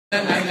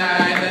And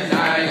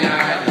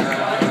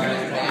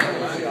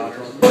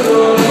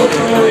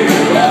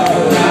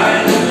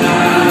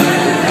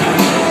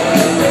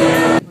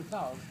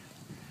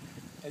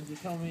you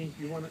tell me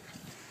you want it.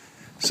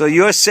 So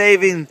you're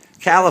saving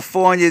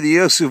California the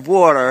use of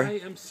water. I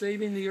am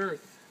saving the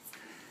earth.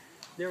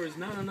 There is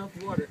not enough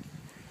water.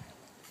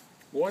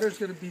 Water is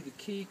going to be the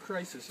key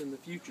crisis in the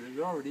future. It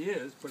already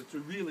is, but it's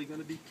really going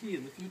to be key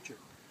in the future.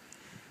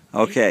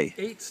 Okay.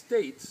 Eight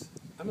states,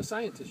 I'm a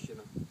scientist, you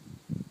know,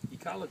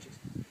 ecologist.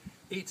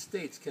 8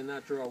 states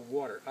cannot draw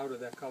water out of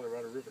that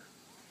Colorado River.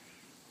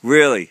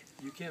 Really?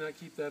 You cannot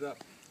keep that up.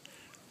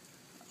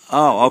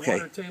 Oh, okay.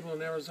 The water table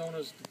in Arizona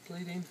is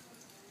depleting.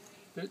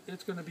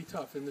 It's going to be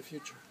tough in the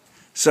future.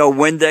 So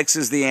Windex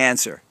is the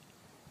answer.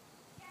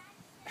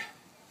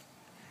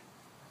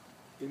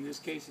 In this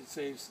case, it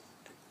saves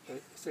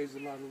a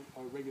lot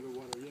of regular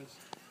water, yes.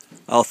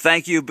 Oh,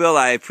 thank you, Bill.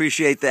 I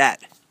appreciate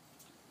that.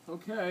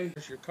 Okay.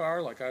 It's your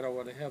car, like I don't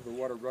want to have the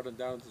water running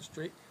down the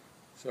street.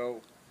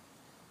 So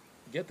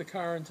get the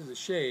car into the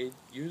shade,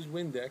 use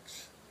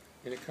Windex,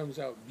 and it comes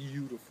out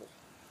beautiful.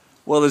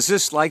 Well, is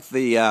this like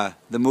the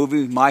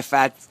movie My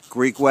Fat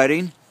Greek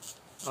Wedding?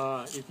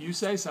 If you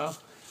say so.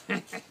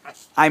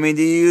 I mean,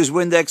 do you use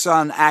Windex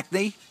on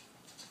acne?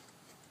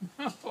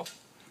 No.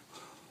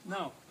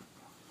 No.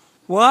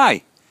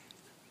 Why?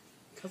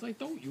 Because I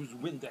don't use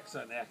Windex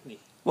on acne.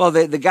 Well,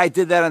 the guy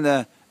did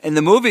that in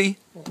the movie.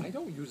 Well, I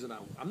don't use it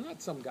on. I'm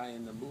not some guy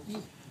in the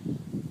movie.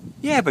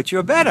 Yeah, but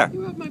you're better.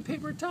 You have my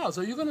paper towels.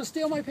 Are you going to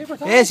steal my paper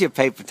towels? Here's your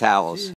paper towels.